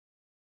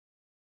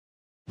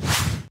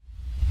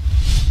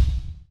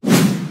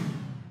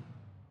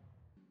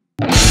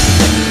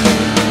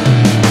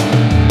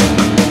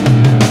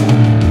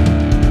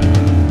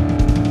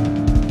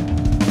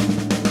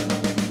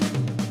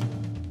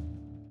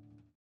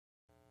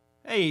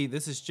Hey,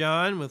 this is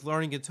John with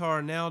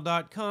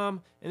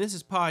LearningGuitarNow.com, and this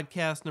is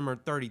podcast number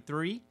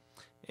 33.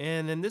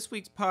 And in this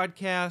week's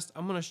podcast,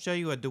 I'm going to show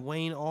you a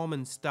Duane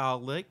Allman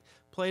style lick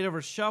played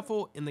over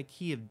shuffle in the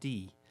key of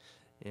D.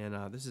 And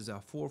this is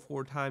a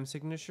 4/4 time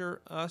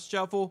signature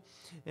shuffle.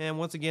 And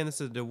once again, this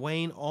is a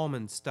Duane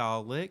Allman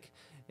style lick.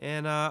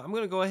 And I'm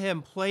going to go ahead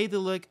and play the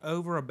lick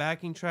over a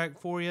backing track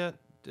for you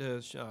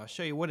to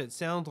show you what it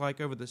sounds like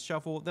over the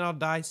shuffle. Then I'll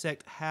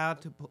dissect how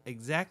to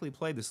exactly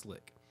play this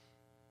lick.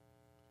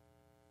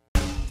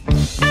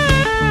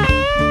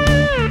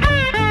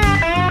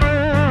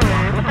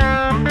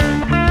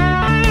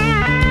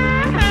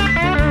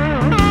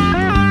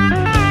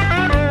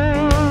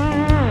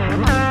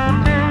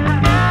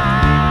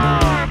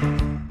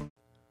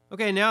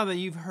 Okay, now that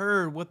you've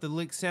heard what the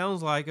lick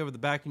sounds like over the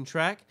backing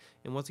track,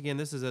 and once again,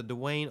 this is a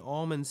Duane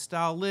Allman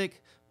style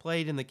lick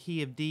played in the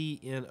key of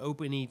D in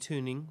open E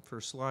tuning for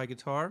slide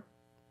guitar.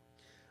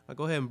 I'll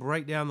go ahead and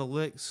break down the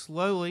lick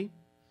slowly.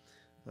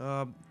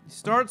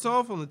 Starts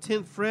off on the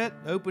 10th fret,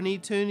 open E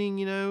tuning,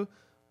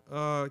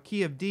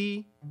 key of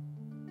D.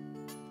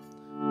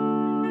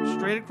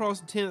 Straight across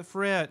the 10th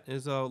fret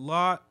is a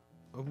lot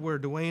of where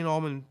Duane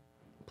Allman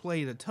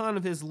played a ton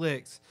of his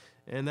licks.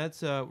 And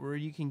that's where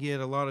you can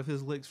get a lot of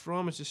his licks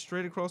from. It's just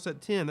straight across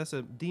that 10. That's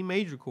a D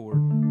major chord.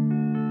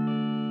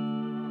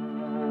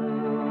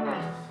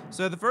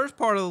 So the first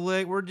part of the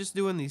lick, we're just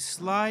doing these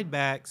slide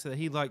backs that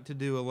he liked to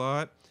do a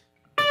lot.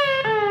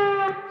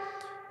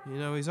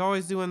 He's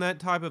always doing that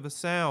type of a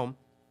sound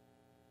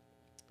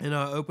in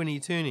open E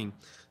tuning.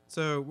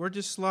 So we're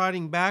just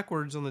sliding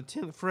backwards on the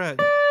 10th fret.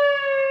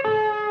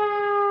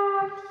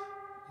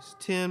 It's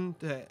 10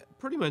 to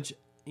pretty much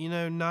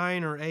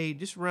 9 or 8,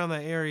 just around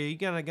that area. You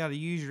got to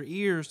use your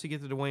ears to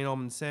get the Duane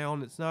Allman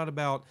sound. It's not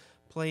about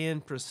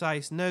playing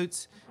precise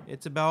notes.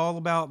 It's all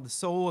about the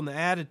soul and the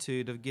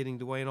attitude of getting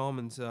Duane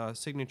Allman's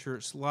signature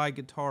slide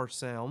guitar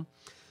sound.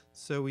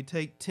 So we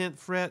take 10th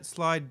fret,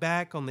 slide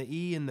back on the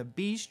E and the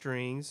B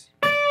strings,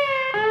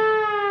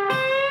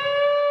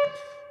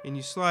 and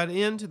you slide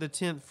into the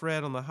 10th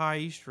fret on the high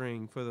E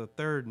string for the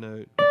third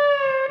note.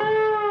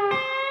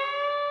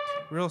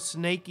 Real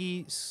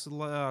snaky,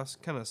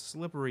 kind of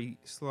slippery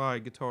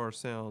slide guitar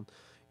sound,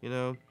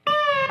 And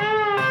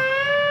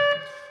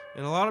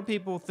a lot of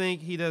people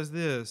think he does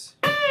this,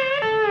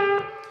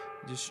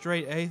 just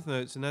straight eighth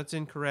notes, and that's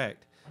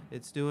incorrect.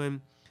 It's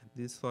doing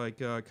this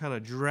kind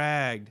of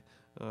dragged,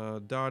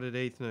 dotted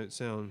eighth note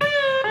sound.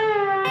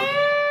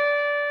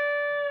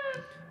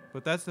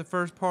 But that's the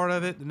first part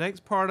of it. The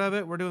next part of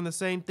it, we're doing the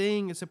same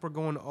thing, except we're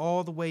going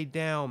all the way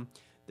down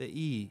the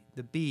E,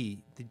 the B,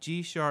 the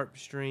G sharp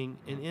string,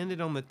 and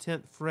ended on the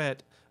 10th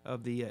fret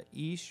of the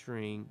E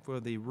string for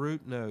the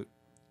root note,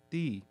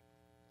 D.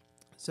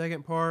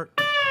 Second part.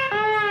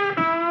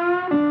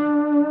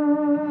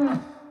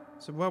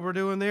 So what we're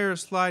doing there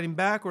is sliding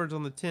backwards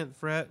on the 10th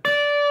fret.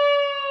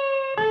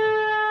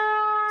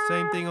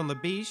 Same thing on the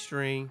B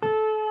string.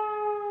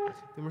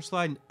 Then we're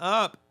sliding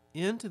up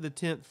into the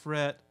 10th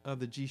fret of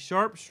the G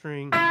sharp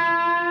string,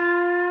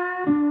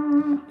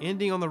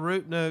 ending on the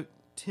root note,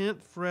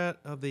 10th fret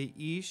of the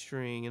E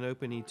string in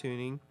open E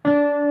tuning.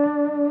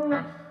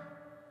 So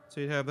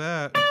you'd have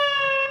that.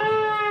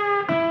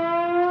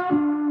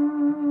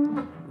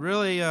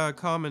 Really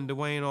common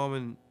Duane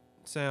Allman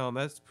sound.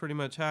 That's pretty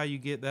much how you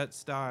get that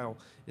style,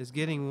 is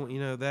getting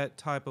that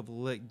type of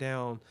lick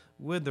down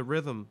with the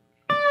rhythm.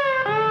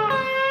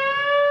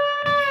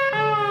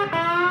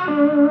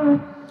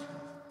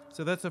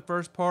 So that's the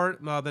first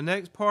part. Now the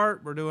next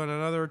part, we're doing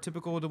another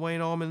typical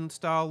Duane Allman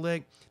style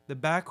lick, the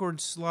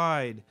backward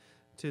slide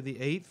to the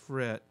 8th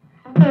fret.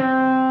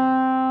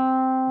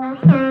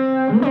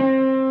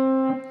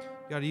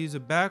 Got to use a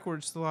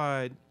backward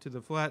slide to the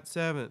flat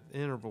 7th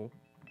interval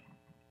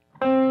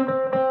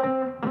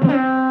on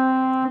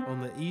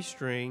the E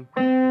string,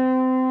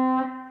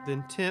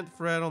 then 10th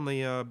fret on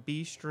the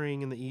B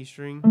string and the E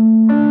string.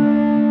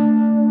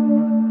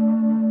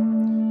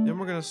 Then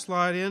we're going to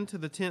slide into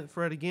the 10th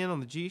fret again on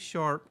the G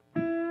sharp,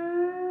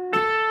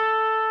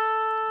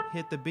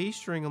 hit the B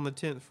string on the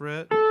 10th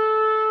fret.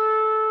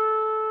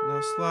 Now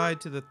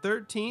slide to the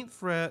 13th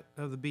fret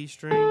of the B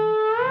string,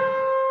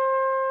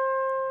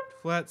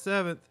 flat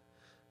 7th.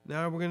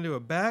 Now we're going to do a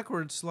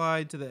backward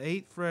slide to the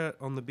 8th fret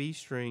on the B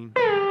string,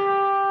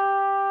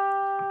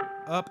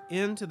 up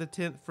into the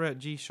 10th fret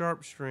G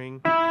sharp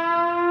string, to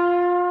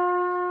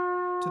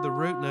the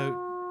root note,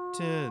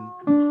 10,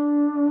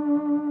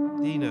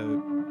 D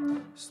note.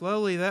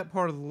 Slowly, that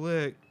part of the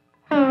lick.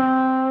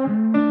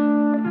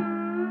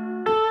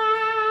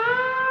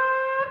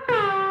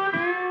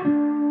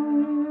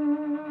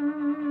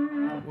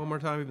 One more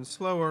time, even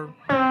slower.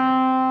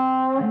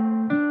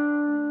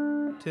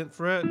 10th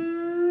fret.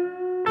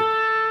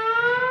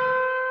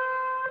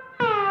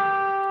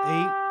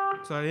 8,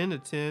 slide into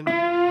 10.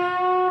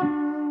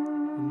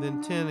 And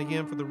then 10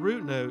 again for the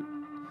root note.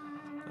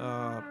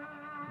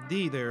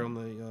 D there on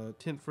the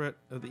 10th fret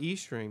of the E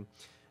string.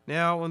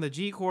 Now, when the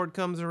G chord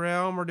comes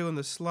around, we're doing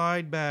the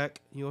slide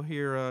back. You'll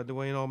hear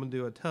Duane Allman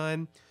do a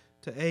ton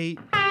to 8,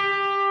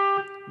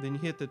 Then you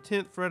hit the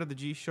 10th fret of the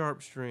G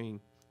sharp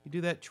string. You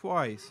do that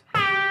twice.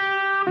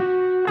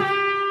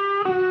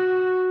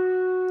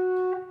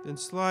 Then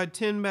slide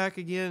 10 back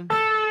again.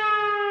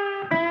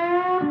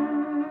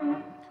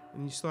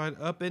 And you slide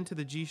up into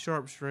the G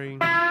sharp string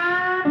to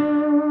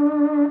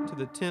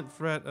the 10th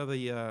fret of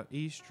the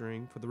E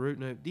string for the root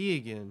note D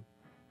again.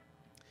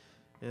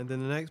 And then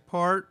the next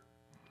part,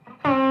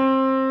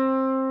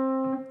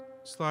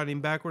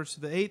 sliding backwards to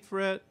the 8th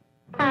fret,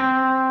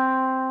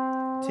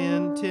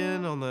 10,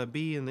 10 on the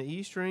B and the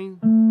E string,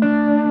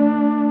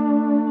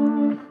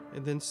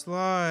 and then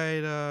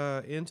slide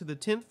into the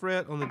 10th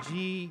fret on the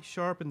G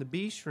sharp and the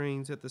B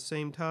strings at the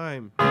same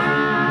time.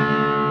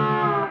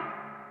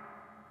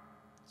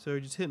 So you're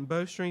just hitting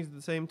both strings at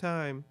the same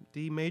time,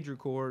 D major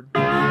chord,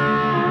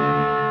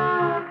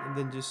 and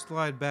then just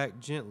slide back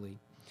gently.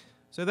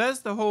 So that's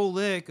the whole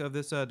lick of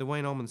this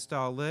Duane Allman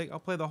style lick. I'll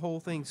play the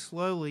whole thing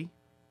slowly.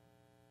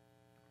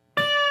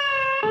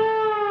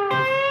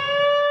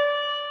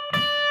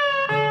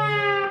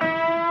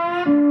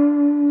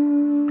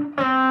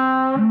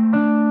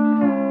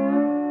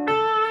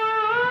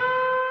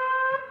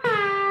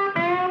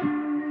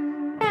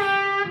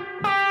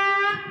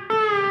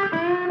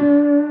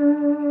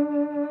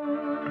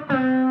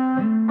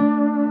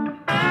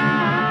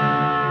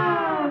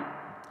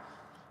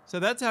 So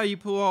that's how you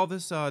pull all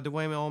this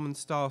Duane Allman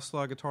style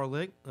slide guitar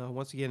lick.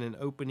 Once again, in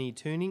open E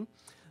tuning.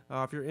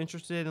 If you're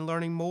interested in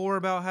learning more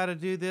about how to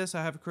do this,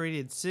 I have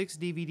created 6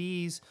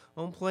 DVDs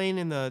on playing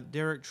in the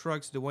Derek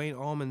Trucks Duane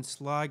Allman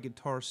slide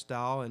guitar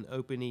style in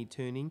open E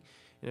tuning.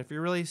 And if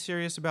you're really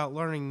serious about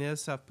learning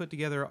this, I've put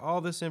together all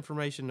this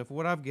information of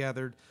what I've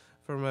gathered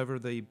from over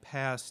the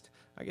past,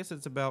 I guess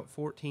it's about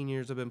 14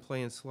 years I've been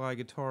playing slide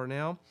guitar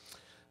now.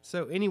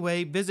 So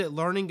anyway, visit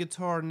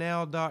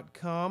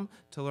learningguitarnow.com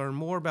to learn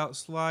more about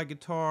slide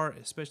guitar,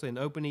 especially in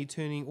open E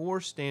tuning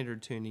or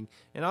standard tuning.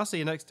 And I'll see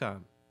you next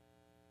time.